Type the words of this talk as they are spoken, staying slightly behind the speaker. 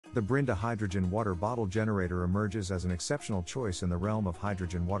The Brinda hydrogen water bottle generator emerges as an exceptional choice in the realm of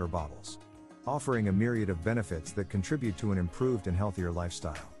hydrogen water bottles, offering a myriad of benefits that contribute to an improved and healthier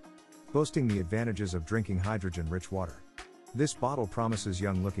lifestyle. Boasting the advantages of drinking hydrogen-rich water. This bottle promises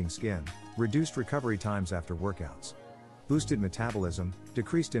young-looking skin, reduced recovery times after workouts, boosted metabolism,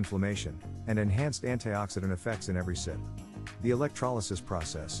 decreased inflammation, and enhanced antioxidant effects in every sip. The electrolysis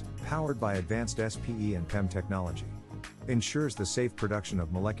process, powered by advanced SPE and PEM technology, ensures the safe production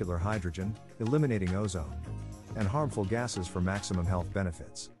of molecular hydrogen, eliminating ozone and harmful gases for maximum health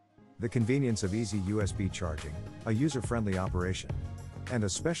benefits. The convenience of easy USB charging, a user-friendly operation, and a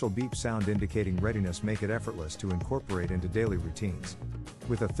special beep sound indicating readiness make it effortless to incorporate into daily routines.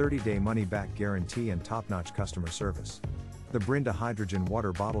 With a 30-day money-back guarantee and top-notch customer service, the Brinda hydrogen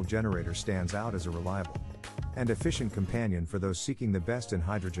water bottle generator stands out as a reliable and efficient companion for those seeking the best in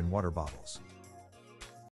hydrogen water bottles.